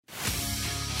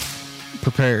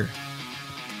prepare,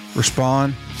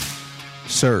 respond,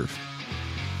 serve.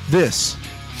 This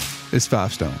is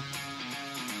Five Stone.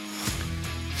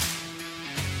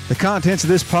 The contents of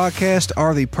this podcast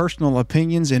are the personal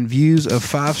opinions and views of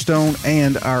Five Stone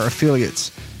and our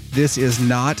affiliates. This is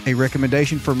not a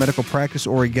recommendation for medical practice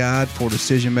or a guide for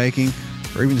decision making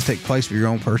or even to take place for your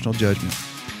own personal judgment.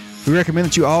 We recommend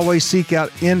that you always seek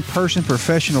out in-person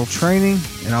professional training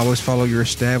and always follow your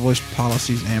established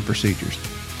policies and procedures.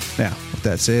 Now, with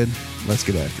that said, let's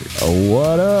get after it. Oh,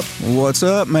 what up? What's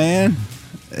up, man?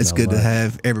 It's good to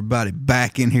have everybody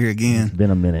back in here again. It's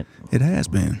been a minute. It has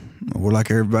been. We're like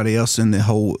everybody else in the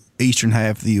whole eastern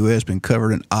half of the U.S., been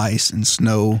covered in ice and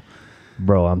snow.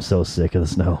 Bro, I'm so sick of the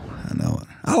snow. I know it.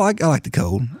 I like the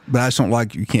cold, but I just don't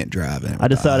like you can't drive in it. I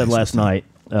decided last night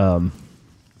I'll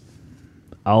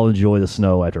enjoy the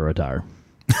snow after I retire.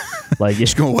 Like,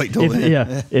 just gonna wait till then.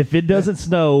 Yeah, if it doesn't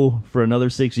snow for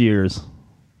another 6 years,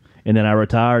 and then I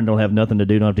retire and don't have nothing to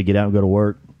do, don't have to get out and go to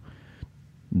work,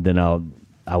 then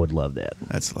I would love that.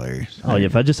 That's hilarious. Oh, yeah,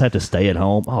 if I just have to stay at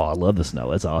home, I love the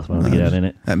snow. That's awesome. I'm gonna get out in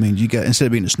it. That means you got, instead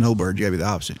of being a snowbird, you got to be the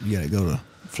opposite. You got to go to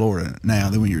Florida now.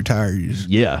 Then when you retire, you just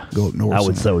go up north. I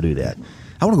would so do that.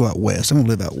 I want to go out west. I want to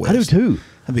live out west. I do too.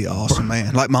 That'd be awesome,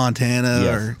 man. Like Montana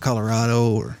or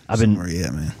Colorado or somewhere.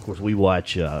 Yeah, man. Of course, we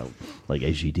watch like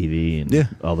HGTV and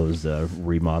all those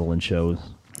remodeling shows.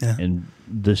 Yeah. And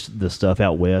the stuff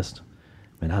out west.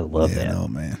 Man, I love that. No,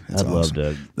 man. It's I'd awesome. love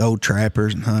to. The old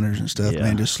trappers and hunters and stuff,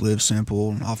 man, just live simple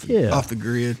and off the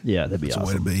grid. Yeah, that'd be That's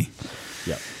awesome. the way to be.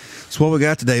 Yeah. So what we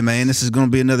got today, man, this is going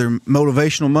to be another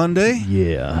motivational Monday.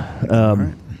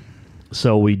 Yeah.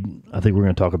 So I think we're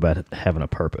going to talk about having a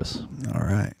purpose. All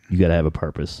right. You got to have a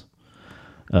purpose.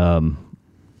 And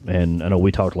I know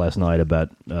we talked last night about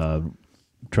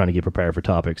trying to get prepared for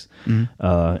topics.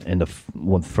 Mm-hmm. And the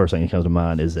first thing that comes to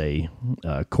mind is a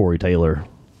Corey Taylor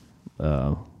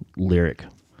lyric.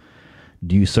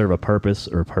 Do you serve a purpose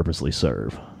or purposely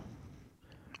serve?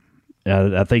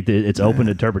 And I think that it's open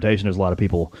to interpretation. There's a lot of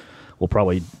people will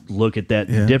probably look at that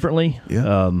differently.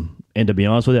 Yeah. And to be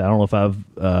honest with you, I don't know if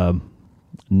I've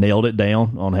nailed it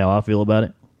down on how I feel about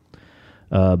it.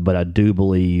 But I do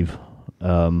believe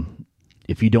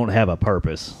if you don't have a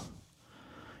purpose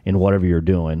in whatever you're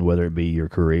doing, whether it be your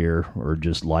career or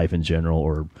just life in general,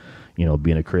 or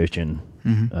being a Christian,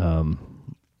 mm-hmm.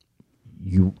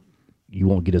 You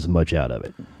won't get as much out of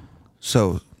it.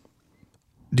 So,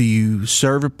 do you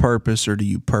serve a purpose or do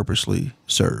you purposely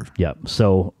serve? Yeah.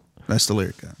 So that's the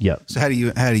lyric. Yeah. So how do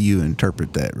you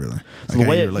interpret that really? Like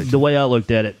so the way I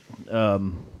looked at it.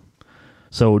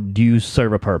 So do you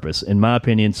serve a purpose? In my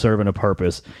opinion, serving a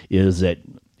purpose is that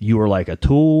you are like a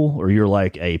tool or you're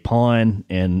like a pawn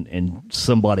in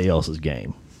somebody else's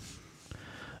game.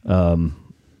 I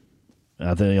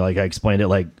think like I explained it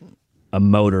like a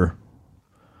motor.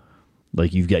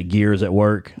 Like you've got gears at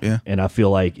work. Yeah. And I feel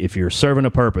like if you're serving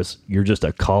a purpose, you're just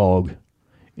a cog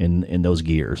in those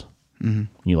gears.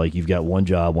 Mm-hmm. You've got one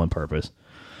job, one purpose.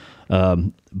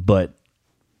 But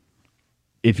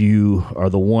if you are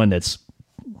the one that's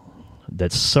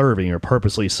serving or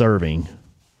purposely serving,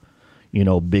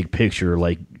 big picture,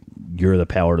 like you're the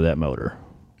power to that motor.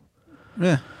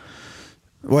 Yeah.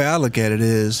 The way I look at it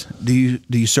is, do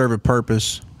you serve a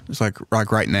purpose? It's like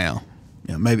right now.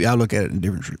 Maybe I look at it in a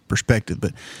different perspective,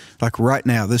 but like right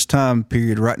now, this time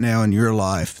period, right now in your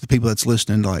life, the people that's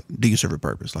listening, like, do you serve a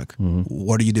purpose? Like, mm-hmm.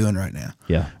 What are you doing right now?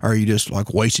 Yeah. Are you just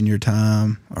like wasting your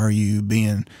time? Are you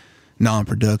being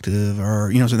non-productive?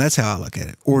 Or, so that's how I look at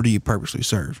it. Or do you purposely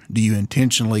serve? Do you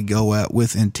intentionally go out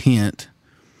with intent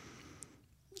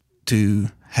to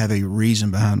have a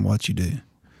reason behind what you do?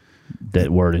 That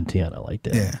word intent, I like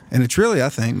that. Yeah. And it's really, I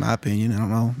think, my opinion, I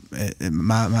don't know,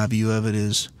 my view of it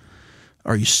is,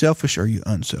 are you selfish or are you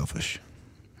unselfish?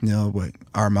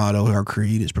 Our motto, our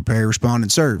creed is prepare, respond,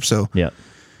 and serve. So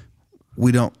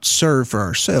we don't serve for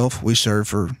ourselves. We serve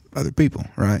for other people,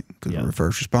 right? Because we're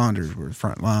first responders. We're the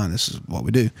front line. This is what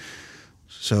we do.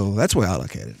 So that's the way I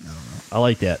look at it. I don't know. I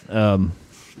like that.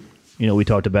 We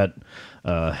talked about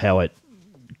how it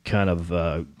kind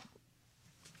of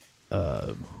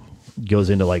goes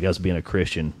into like us being a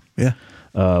Christian. Yeah.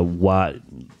 Why...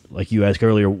 Like you asked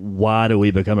earlier, why do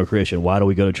we become a Christian? Why do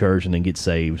we go to church and then get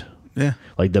saved? Yeah.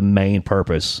 Like the main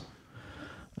purpose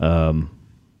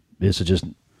is to just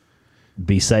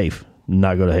be safe,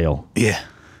 not go to hell. Yeah.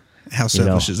 How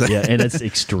selfish is that? Yeah, and it's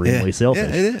extremely selfish.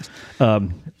 Yeah, it is.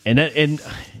 And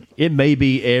it may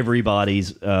be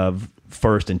everybody's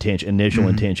first intention, initial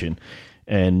intention.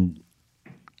 And,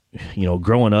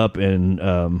 growing up in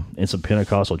some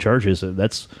Pentecostal churches,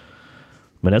 that's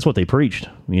what they preached.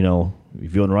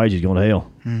 If you don't righteous, you're going to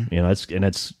hell.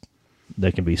 That's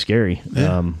that can be scary.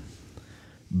 Yeah.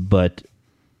 But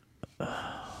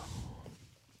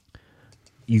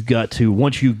you got to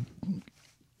once you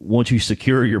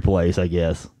secure your place, I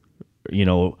guess,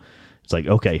 it's like,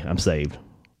 okay, I'm saved.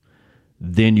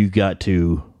 Then you got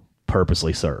to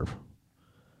purposely serve.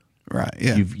 Right.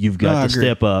 Yeah. You've got to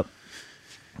step up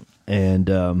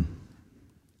and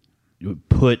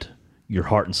put your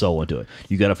heart and soul into it.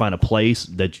 You got to find a place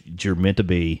that you're meant to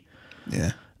be.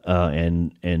 Yeah.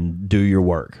 And do your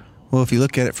work. Well, if you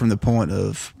look at it from the point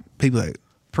of people that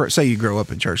say you grow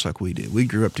up in church like we did, we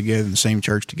grew up together in the same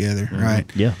church together, right?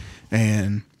 Yeah.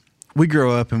 And we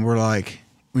grow up and we're like,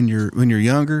 when you're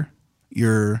younger,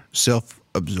 you're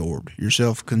self-absorbed, you're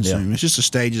self-consumed. Yeah. It's just the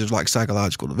stages of like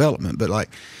psychological development, but like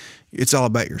it's all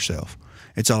about yourself.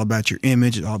 It's all about your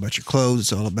image. It's all about your clothes.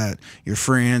 It's all about your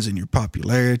friends and your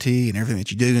popularity and everything that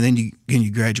you do. And then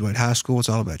you graduate high school. It's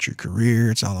all about your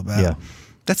career. It's all about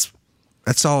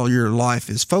that's all your life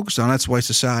is focused on. That's the way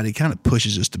society kind of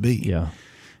pushes us to be. Yeah.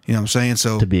 You know what I'm saying?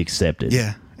 So to be accepted.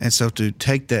 Yeah. And so to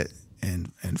take that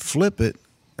and flip it,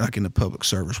 like in the public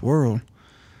service world,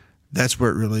 that's where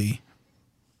it really,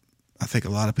 I think a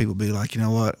lot of people be like, you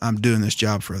know what, I'm doing this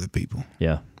job for other people.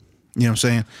 Yeah. You know what I'm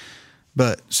saying?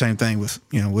 But same thing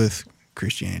with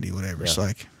Christianity, whatever. Yeah. It's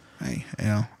like, hey,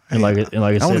 And like I said,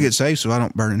 I want to get saved so I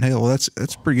don't burn in hell. Well, that's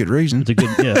a pretty good reason. It's a good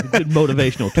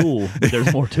motivational tool, but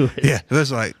there's more to it. Yeah,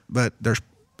 that's like, but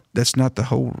that's not the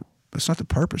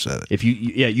purpose of it. If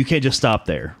you can't just stop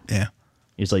there. Yeah,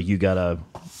 it's like you gotta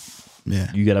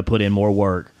put in more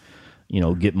work.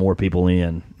 Get more people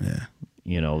in.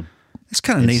 Yeah, it's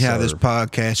kind of neat how this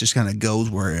podcast just kind of goes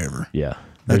wherever. Yeah.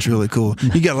 That's really cool.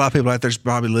 You got a lot of people out there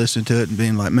probably listening to it and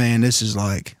being like, man, this is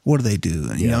like, what do they do?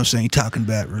 And, you know what I'm saying? Talking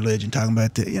about religion, talking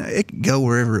about that. It can go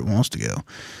wherever it wants to go.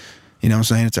 You know what I'm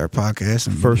saying? It's our podcast.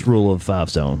 And first rule of Five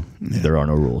Stone, there are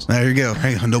no rules. There you go.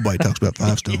 Hey, nobody talks about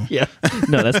Five Stone. Yeah.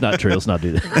 No, that's not true. Let's not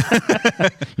do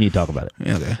that. You need to talk about it.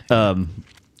 Okay.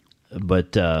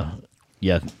 But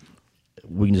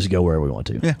we can just go wherever we want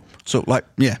to. Yeah. So,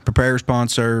 prepare,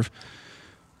 respond, serve.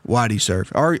 Why do you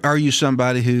serve? Are you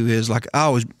somebody who is like,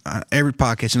 every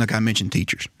podcast, like I mention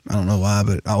teachers. I don't know why,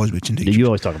 but I always mention teachers. You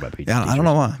always talk about teachers. I don't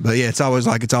know why, but yeah, it's always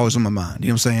on my mind. You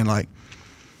know what I'm saying? Like,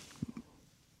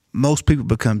 most people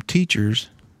become teachers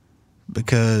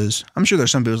because I'm sure there's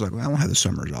some people who's like, well, I want to have the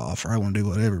summers off or I want to do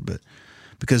whatever, but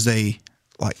because they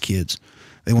like kids.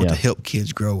 They want to help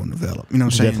kids grow and develop. You know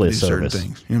what I'm saying? Definitely a certain service.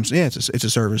 things. You know what I'm saying? Yeah, it's a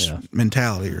service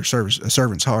mentality or a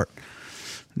servant's heart.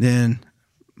 Then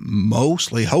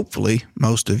hopefully,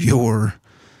 most of your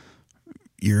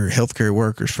healthcare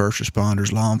workers, first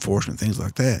responders, law enforcement, things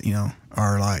like that,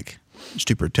 are like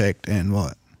to protect and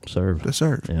what? Serve. To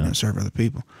serve. Yeah. Serve other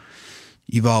people.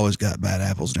 You've always got bad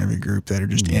apples in every group that are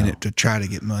just in it to try to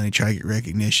get money, try to get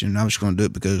recognition. I'm just going to do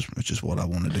it because it's just what I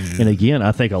want to do. And again,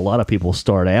 I think a lot of people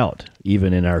start out,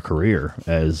 even in our career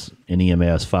as an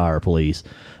EMS, fire, police,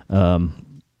 that,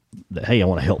 hey, I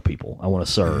want to help people. I want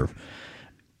to serve.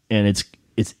 And it's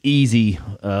easy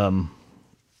to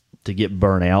get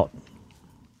burnt out,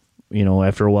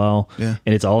 after a while. Yeah.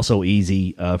 And it's also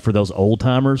easy for those old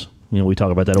timers. We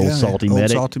talk about that old salty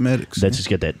medic. Salty medics. That's just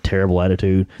get that terrible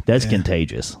attitude. That's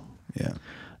contagious.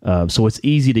 Yeah. So it's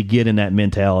easy to get in that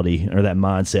mentality or that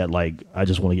mindset, like, I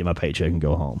just want to get my paycheck and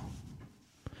go home.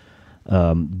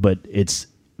 But it's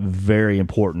very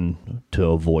important to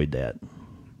avoid that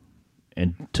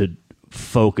and to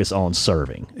focus on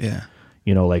serving. Yeah.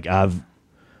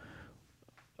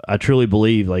 I truly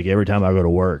believe, like, every time I go to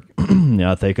work,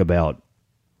 I think about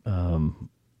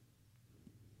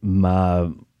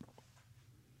my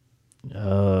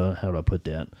how do I put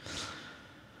that?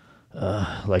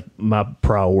 Like my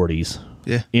priorities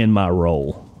in my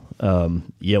role.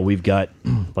 We've got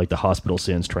like the hospital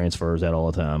sends transfers out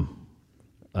all the time.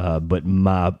 But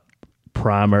my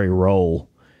primary role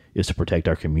is to protect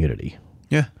our community.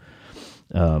 Yeah.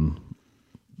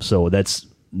 So that's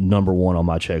number one on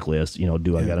my checklist.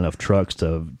 Do I got enough trucks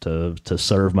to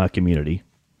serve my community?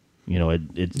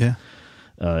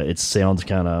 It sounds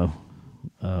kind of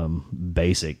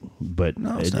basic, but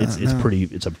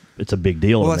it's a big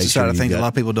deal. Well, that's the side of things a lot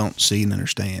of people don't see and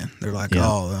understand. They're like,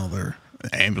 they're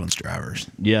ambulance drivers.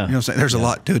 Yeah. You know what I'm saying? There's a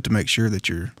lot to it to make sure that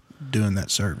you're doing that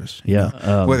service.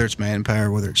 Yeah. Whether it's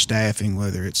manpower, whether it's staffing,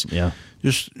 whether it's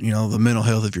just, the mental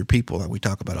health of your people that we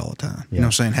talk about all the time. You know what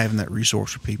I'm saying? Having that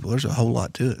resource for people. There's a whole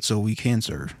lot to it so we can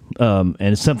serve.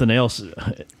 And something else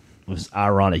was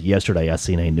ironic. Yesterday I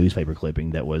seen a newspaper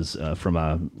clipping that was from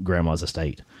my grandma's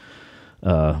estate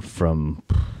from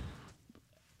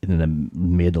in the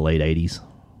mid to late 80s,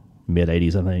 mid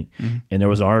 80s, I think. Mm-hmm. And there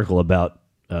was an article about,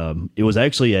 it was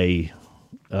actually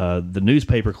the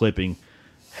newspaper clipping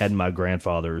had my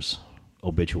grandfather's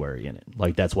obituary in it.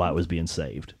 Like, that's why it was being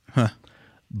saved. Huh.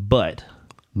 But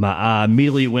my eye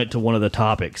immediately went to one of the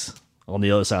topics on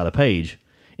the other side of the page,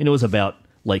 and it was about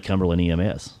Lake Cumberland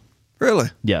EMS. Really?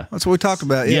 Yeah. That's what we talked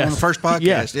about on the first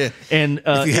podcast. Yeah. And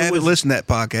if you haven't listened to that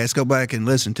podcast, go back and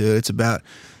listen to it. It's about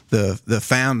the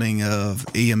founding of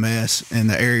EMS in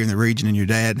the area and the region and your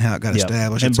dad and how it got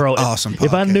established. And it's bro, an awesome podcast,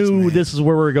 if I knew man. this is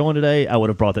where we were going today, I would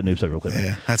have brought that newspaper clip.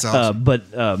 Yeah, that's awesome. But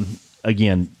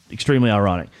again, extremely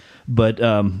ironic. But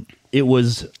it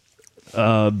was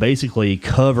basically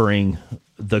covering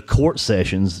the court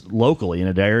sessions locally in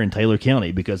Adair and Taylor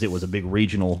County, because it was a big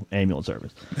regional ambulance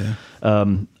service. Yeah.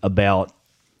 About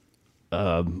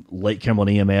Lake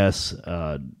Cumberland EMS,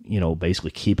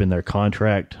 basically keeping their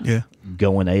contract,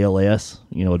 going ALS,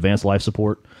 advanced life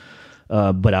support.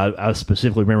 But I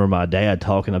specifically remember my dad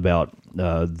talking about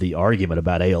the argument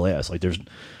about ALS. Like,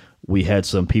 we had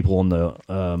some people on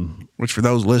the which, for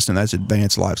those listening, that's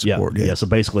advanced life support. Yeah. So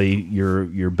basically,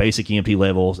 your basic EMT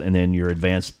levels and then your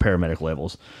advanced paramedic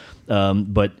levels.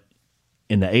 But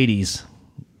in the 80s,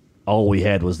 all we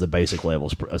had was the basic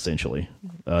levels, essentially.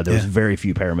 There was very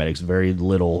few paramedics, very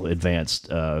little advanced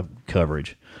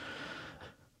coverage.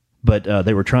 But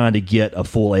they were trying to get a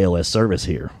full ALS service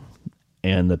here,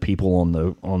 and the people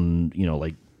the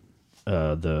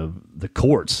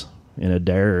courts in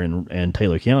Adair and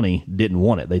Taylor County didn't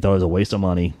want it. They thought it was a waste of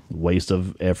money, waste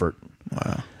of effort.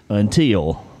 Wow.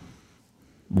 Until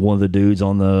one of the dudes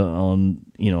on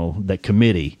that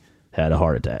committee had a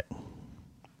heart attack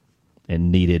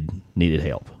and needed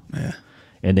help. Yeah.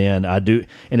 And then and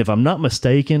if I'm not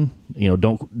mistaken,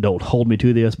 don't hold me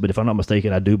to this, but if I'm not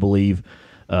mistaken, I do believe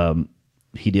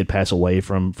he did pass away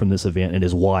from this event, and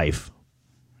his wife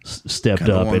stepped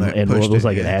up and was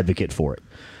like an advocate for it,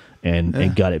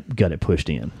 and got it pushed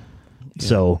in. Yeah.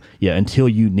 So until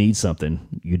you need something,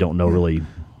 you don't know really.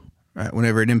 Right.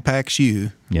 Whenever it impacts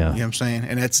you, you know what I'm saying?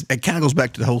 And it kind of goes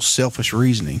back to the whole selfish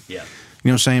reasoning. Yeah. You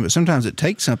know what I'm saying? But sometimes it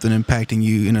takes something impacting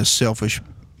you in a selfish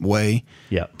way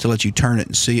to let you turn it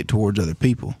and see it towards other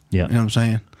people. Yeah. You know what I'm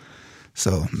saying?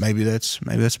 So maybe that's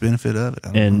the benefit of it.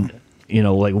 I don't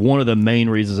know. Like, one of the main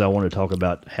reasons I wanted to talk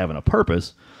about having a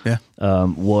purpose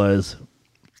was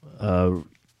over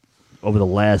the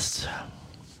last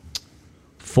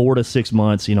 4 to 6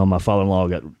 months, my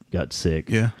father-in-law got sick.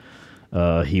 Yeah.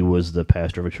 He was the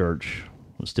pastor of a church,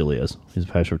 still is. He's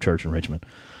the pastor of a church in Richmond.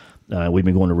 We've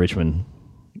been going to Richmond,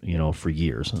 for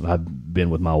years. I've been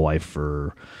with my wife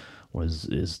for,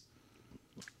 is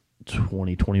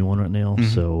 2021 right now? Mm-hmm.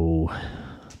 So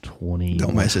 20.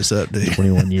 Don't mess this up, dude.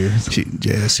 21 years.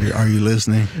 Jess, are you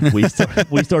listening? we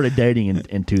started dating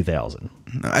in 2000.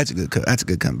 No, that's a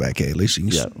good comeback. Hey, at least you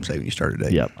can say when you started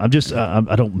dating. Yeah, I'm just I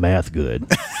don't math good,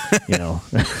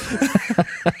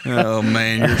 Oh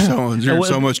man, you're in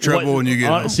so much trouble when you get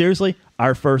home. Seriously,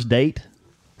 our first date,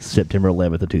 September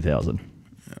 11th of 2000.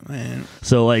 Oh, man.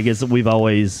 So like I've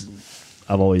always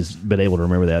been able to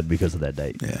remember that because of that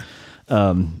date. Yeah.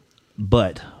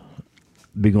 But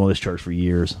been going to this church for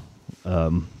years.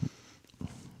 Being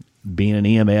an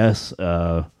EMS,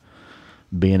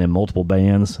 being in multiple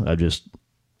bands,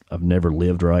 I've never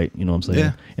lived right. You know what I'm saying?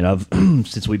 Yeah. And I've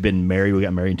since we got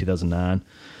married in 2009.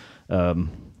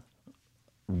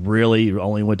 Really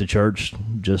only went to church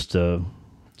just to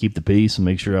keep the peace and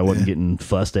make sure I wasn't getting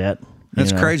fussed at.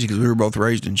 That's crazy, because we were both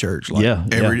raised in church. Like,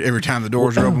 every time the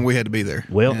doors are open, we had to be there.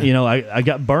 Well, I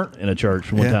got burnt in a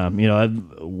church one time.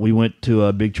 We went to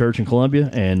a big church in Columbia,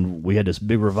 and we had this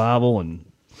big revival, and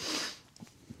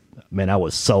man, I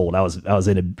was sold. I was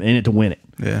in it to win it.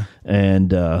 Yeah.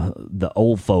 And the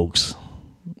old folks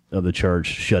of the church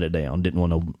shut it down. Didn't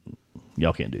want to.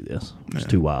 Y'all can't do this. It's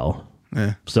too wild.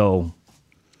 Yeah. So,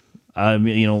 I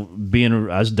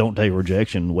just don't take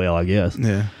rejection well, I guess.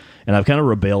 Yeah. And I've kind of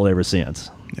rebelled ever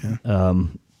since. Yeah.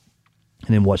 And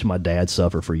then watching my dad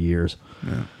suffer for years.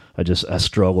 Yeah. I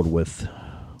struggled with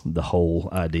the whole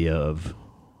idea of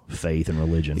faith and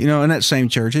religion. In that same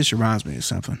church, this reminds me of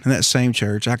something. In that same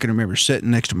church, I can remember sitting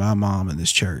next to my mom in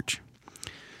this church.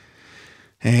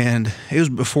 And it was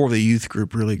before the youth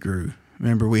group really grew.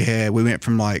 Remember, we went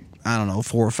from 4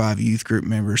 or 5 youth group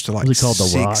members to Was it called the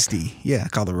 60. Rock? Yeah,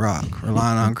 called the Rock.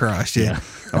 Relying on Christ. Yeah.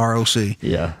 ROC.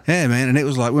 Yeah. Yeah, man. And it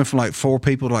was went from 4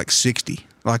 people to 60.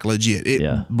 Like legit.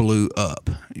 It blew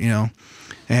up,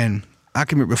 And I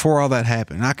can remember before all that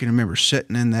happened, I can remember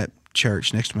sitting in that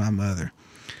church next to my mother.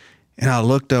 And I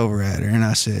looked over at her and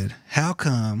I said, how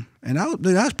come? And I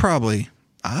was probably,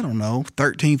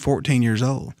 13, 14 years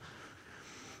old.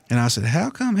 And I said, how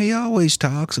come he always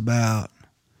talks about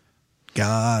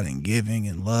God and giving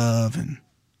and love and,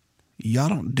 y'all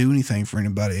don't do anything for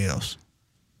anybody else.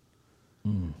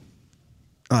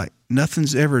 Like,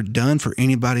 nothing's ever done for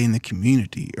anybody in the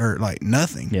community, or like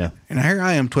nothing. Yeah. And here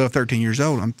I am, 12, 13 years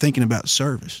old. I'm thinking about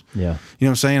service. Yeah. You know what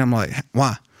I'm saying? I'm like,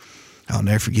 why? I'll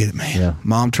never forget it, man. Yeah.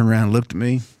 Mom turned around and looked at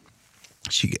me.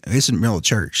 It's in the middle of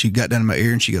church. She got down in my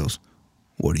ear and she goes,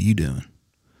 "What are you doing?"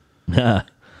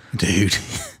 Dude.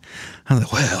 I was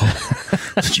like, well,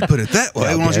 since you put it that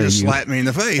way, why don't you just slap me in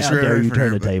the face? How dare you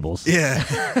turn the tables. Yeah.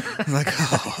 I'm like,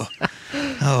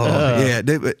 yeah.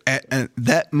 Dude, but at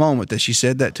that moment that she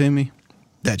said that to me,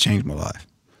 that changed my life.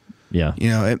 Yeah. You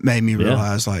know, it made me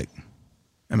realize, like,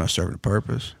 am I serving a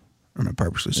purpose? Or am I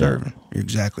purposely serving? You're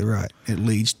exactly right. It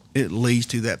leads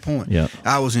to that point. Yeah.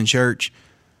 I was in church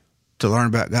to learn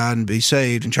about God and be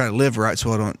saved and try to live right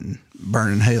so I don't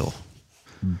burn in hell.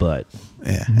 But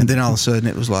yeah, and then all of a sudden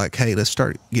it was like, hey, let's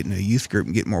start getting a youth group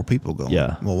and get more people going.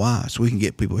 Yeah. Well, why? So we can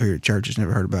get people here at church that's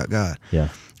never heard about God. Yeah.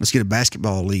 Let's get a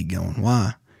basketball league going.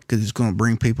 Why? Because it's going to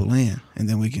bring people in, and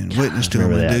then we can witness to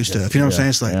them and do stuff. You know what I'm saying?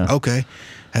 It's like, okay,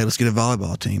 hey, let's get a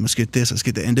volleyball team. Let's get this. Let's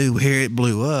get that. And dude, here it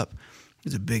blew up.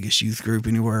 It's the biggest youth group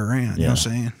anywhere around. You know what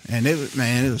I'm saying? And it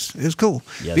was cool.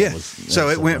 Yeah. So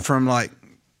it went from like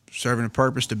serving a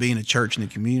purpose to being a church in the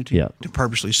community to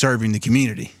purposely serving the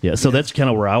community. Yeah. So that's kind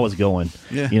of where I was going.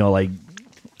 Yeah. You know, like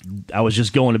I was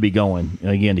just going to be going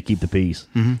again to keep the peace.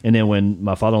 Mm-hmm. And then when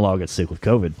my father-in-law got sick with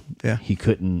COVID, he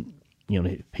couldn't, you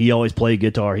know, he always played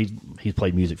guitar. He's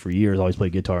played music for years, always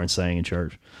played guitar and sang in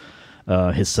church.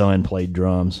 His son played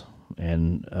drums.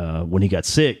 And when he got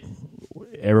sick,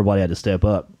 everybody had to step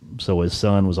up. So his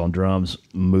son was on drums,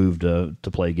 moved to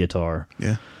play guitar.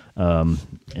 Yeah. And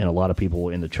a lot of people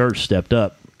in the church stepped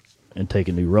up and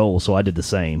taken new roles. So I did the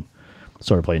same.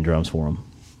 Started playing drums for him.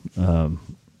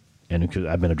 And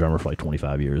I've been a drummer for like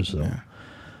 25 years. So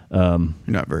you're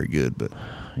not very good, but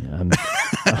I'm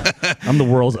the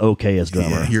world's okayest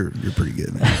drummer. Yeah, you're pretty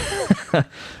good, man.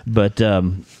 But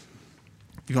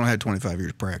you've only had 25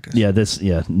 years of practice.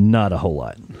 Yeah, not a whole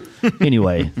lot.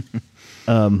 Anyway,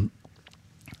 I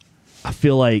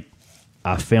feel like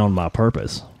I found my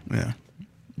purpose. Yeah.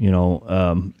 You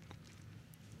know,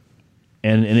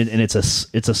 and it's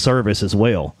a service as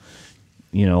well.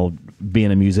 You know,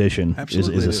 being a musician is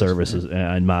a service,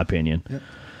 in my opinion. Yep.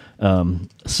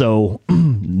 So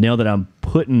now that I'm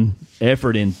putting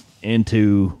effort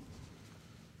into,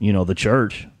 you know, the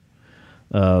church,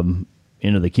 into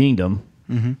the kingdom,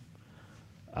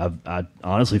 I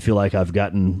honestly feel like I've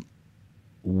gotten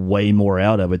way more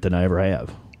out of it than I ever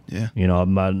have. Yeah. You know,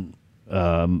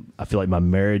 I feel like my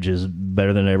marriage is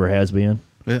better than it ever has been.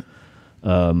 Yeah.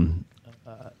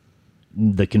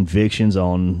 The convictions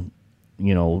on,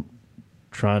 you know,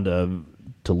 trying to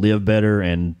live better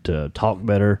and to talk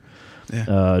better,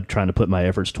 trying to put my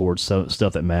efforts towards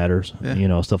stuff that matters, you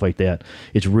know, stuff like that.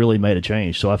 It's really made a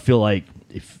change. So I feel like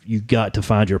if you got to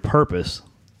find your purpose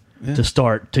to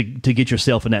start to get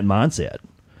yourself in that mindset.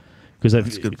 Because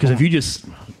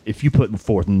if you put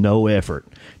forth no effort,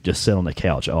 just sit on the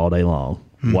couch all day long,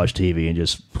 watch TV, and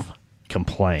just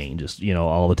complain, just, you know,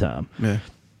 all the time,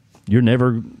 you're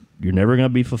never going to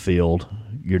be fulfilled.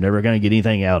 You're never going to get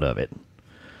anything out of it.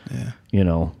 Yeah, you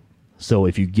know. So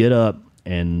if you get up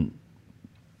and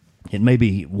it may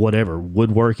be whatever,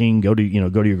 woodworking, go to your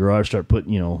garage, start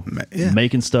putting, you know,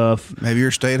 making stuff. Maybe you're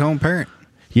a stay-at-home parent.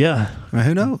 Yeah, I mean,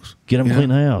 who knows? Get them clean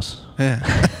the house. Yeah.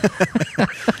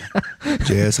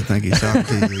 Jess, I think he's talking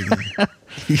to you again.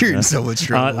 You're in so much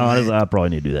trouble. Honestly, I probably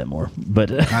need to do that more.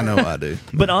 But I know I do.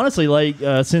 But honestly, like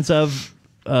since I've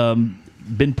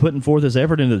been putting forth this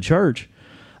effort into the church,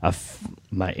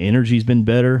 my energy's been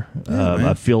better.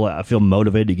 I feel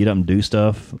motivated to get up and do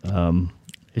stuff.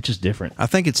 It's just different. I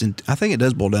think it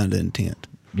does boil down to intent.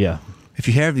 Yeah. If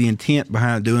you have the intent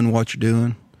behind doing what you're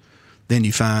doing, then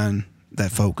you find that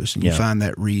focus and you find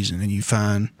that reason and you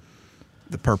find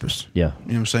the purpose. Yeah.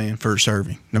 You know what I'm saying? For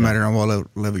serving, no matter on what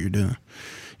level you're doing.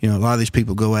 You know, a lot of these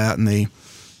people go out and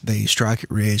they strike it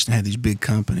rich and have these big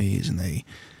companies and they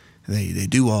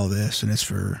do all this and it's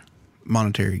for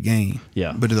monetary gain.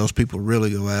 Yeah. But do those people really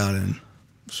go out and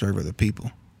serve other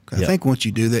people? I think once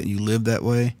you do that and you live that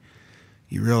way,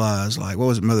 you realize, like, what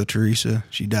was it, Mother Teresa?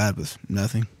 She died with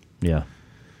nothing. Yeah.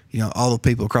 You know, all the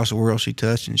people across the world she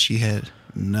touched and she had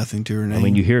nothing to her name. I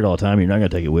mean, you hear it all the time. You're not going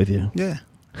to take it with you. Yeah.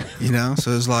 You know,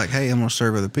 so it's like, hey, I'm going to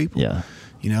serve other people. Yeah.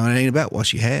 You know, it ain't about what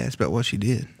she has, it's about what she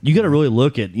did. You got to really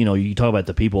look at, you know, you talk about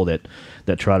the people that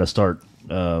try to start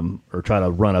or try to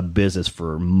run a business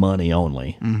for money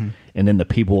only. Mm-hmm. And then the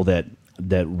people that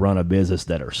run a business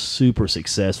that are super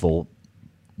successful,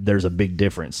 there's a big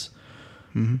difference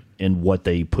in what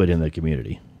they put in the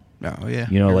community. Oh yeah.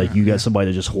 You know, You're like right, you got yeah. somebody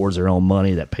that just hoards their own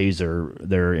money, that pays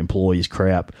their employees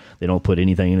crap. They don't put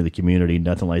anything into the community,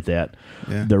 nothing like that.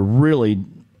 Yeah. They're really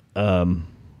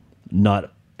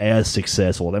not as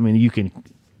successful. I mean, you can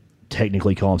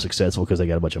technically call them successful because they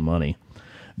got a bunch of money.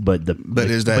 But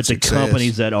is that the success?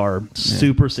 companies that are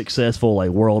super successful, like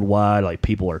worldwide, like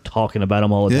people are talking about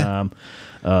them all the Yeah. time.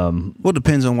 Well, it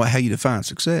depends on how you define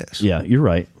success. Yeah, you're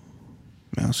right.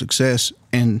 Now, success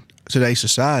in today's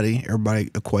society, everybody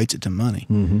equates it to money.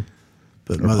 Mm-hmm.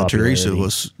 But Mother Teresa popularity.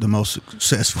 was the most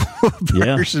successful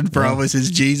Yeah. person, probably since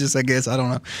Jesus, I guess. I don't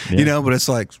know. Yeah. You know, but it's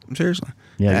like, seriously.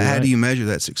 Yeah, you're how right. do you measure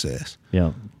that success? Yeah,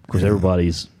 of course,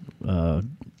 everybody's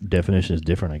definition is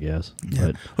different, I guess. Yeah.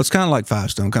 But Well, it's kind of like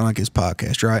Five Stone, kind of like his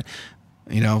podcast, right?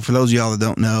 You know, for those of y'all that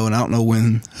don't know, and I don't know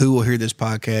who will hear this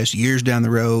podcast, years down the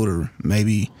road, or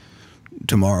maybe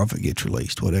tomorrow if it gets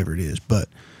released, whatever it is. But,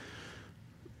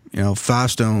 you know,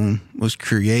 Five Stone was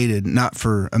created not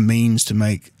for a means to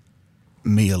make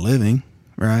me a living,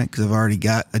 right? Because I've already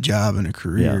got a job and a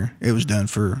career. It was done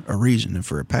for a reason and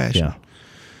for a passion. yeah,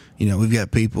 You know, we've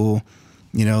got people,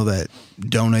 you know, that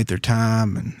donate their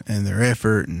time and their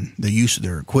effort and the use of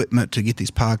their equipment to get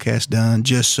these podcasts done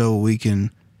just so we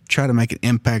can try to make an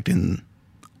impact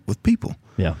with people.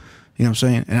 yeah, You know what I'm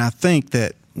saying? And I think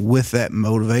that with that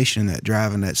motivation, that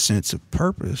drive, and that sense of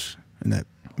purpose, and that,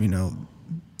 you know,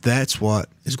 that's what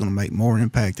is going to make more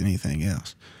impact than anything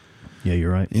else. yeah.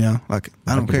 You're right. You know, like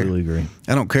I don't care. completely agree.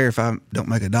 I don't care if I don't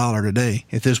make $1 today.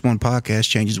 If this one podcast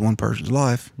changes one person's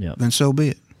life, Yeah. then so be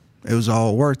it. It was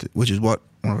all worth it, which is what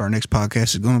one of our next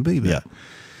podcasts is going to be about. Yeah.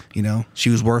 You know, she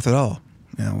was worth it all.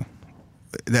 You know,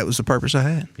 that was the purpose I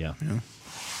had. Yeah. You know?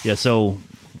 Yeah, so,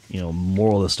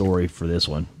 moral of the story for this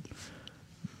one,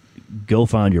 go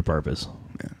find your purpose.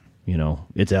 Yeah. You know,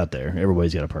 it's out there.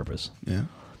 Everybody's got a purpose. Yeah.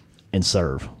 And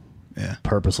serve. Yeah.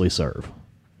 Purposely serve.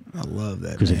 I love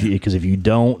that. Because if you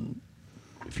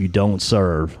don't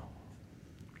serve,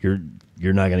 you're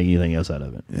not going to get anything else out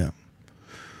of it. Yeah.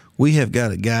 We have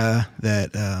got a guy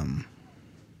that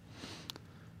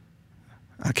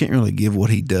I can't really give what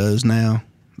he does now,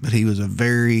 but he was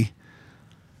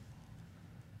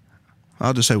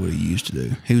I'll just say what he used to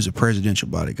do. He was a presidential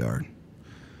bodyguard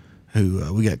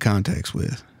who we got contacts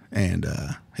with, and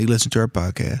he listened to our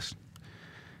podcast,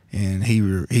 and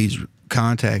he's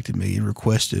contacted me and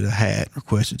requested a hat,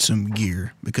 requested some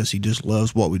gear because he just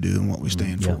loves what we do and what we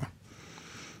stand Yeah. for.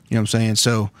 You know what I'm saying?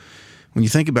 So when you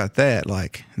think about that,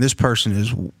 like this person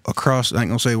is across, I ain't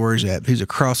gonna say where he's at, but he's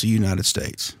across the United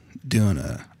States doing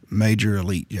a major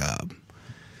elite job.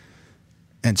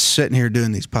 And sitting here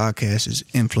doing these podcasts is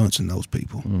influencing those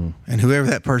people. And whoever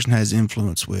that person has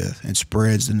influence with and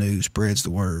spreads the news, spreads the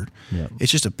word, Yeah.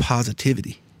 it's just a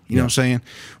positivity. You know what I'm saying?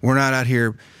 We're not out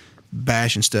here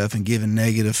bashing stuff and giving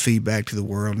negative feedback to the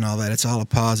world and all that. It's all a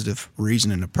positive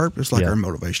reason and a purpose, like Yeah. our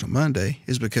Motivational Monday,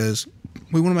 is because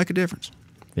we want to make a difference.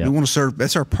 Yeah. We want to serve.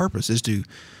 That's our purpose, is to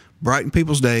brighten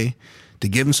people's day, to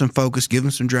give them some focus, give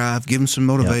them some drive, give them some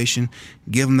motivation,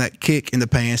 give them that kick in the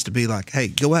pants to be like, hey,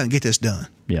 go out and get this done.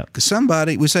 Yeah. Because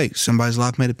somebody's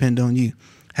life may depend on you.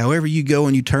 However you go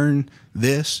and you turn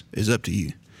this is up to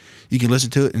you. You can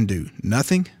listen to it and do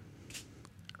nothing,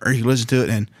 or you can listen to it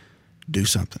and do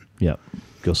something. Yeah.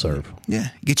 Go serve. Yeah,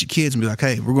 get your kids and be like,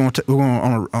 hey, we're going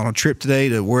on a trip today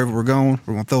to wherever we're going.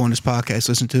 We're going to throw in this podcast,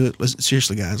 listen to it. Listen,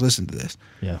 seriously, guys, listen to this.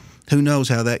 Yeah. Who knows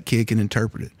how that kid can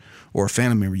interpret it, or a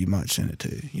family member you might send it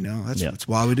to. You know, that's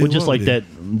why we do. Well, just what like we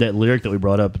do. that lyric that we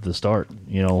brought up at the start,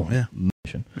 Yeah.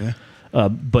 mission. Yeah,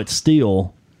 But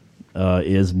still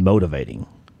is motivating.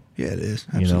 yeah, it is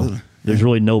You absolutely. know, there's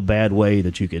really no bad way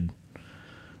that you could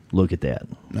look at that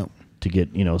No, to get,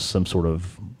 some sort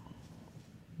of,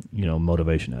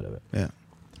 motivation out of it, yeah,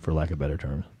 for lack of better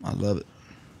terms. I love it.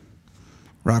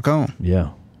 Rock on. Yeah.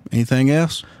 Anything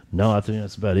else? No, I think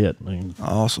that's about it. I mean,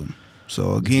 Awesome.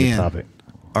 So good again, topic.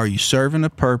 are you serving a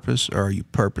purpose, or are you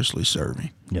purposely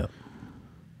serving? Yeah.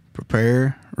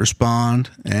 Prepare, respond,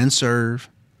 and serve,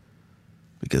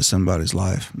 because somebody's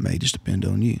life may just depend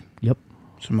on you. Yep.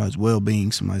 Somebody's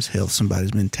well-being, somebody's health,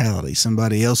 somebody's mentality,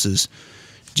 somebody else's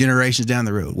generations down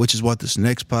the road, which is what this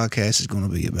next podcast is going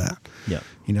to be about. Yep.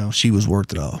 You know, she was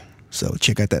worth it all. So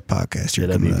check out that podcast here. Yeah,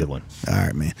 that'd be a coming good up. one. All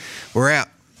right, man. We're out.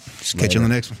 Just catch you on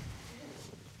the next one.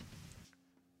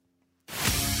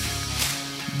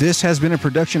 This has been a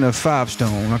production of Five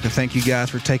Stone. I'd like to thank you guys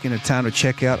for taking the time to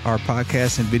check out our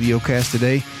podcast and video cast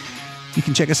today. You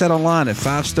can check us out online at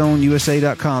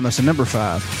fivestoneusa.com. That's the number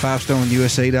 5,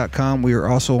 fivestoneusa.com. We are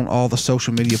also on all the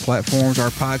social media platforms. Our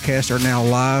podcasts are now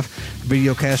live.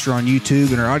 Video casts are on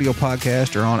YouTube, and our audio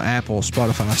podcasts are on Apple,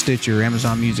 Spotify, Stitcher,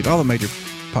 Amazon Music, all the major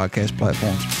podcast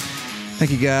platforms. Thank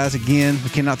you, guys. Again,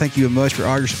 we cannot thank you much for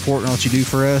all your support and all that you do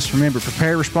for us. Remember,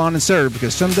 prepare, respond, and serve,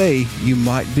 because someday you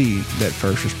might be that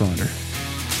first responder.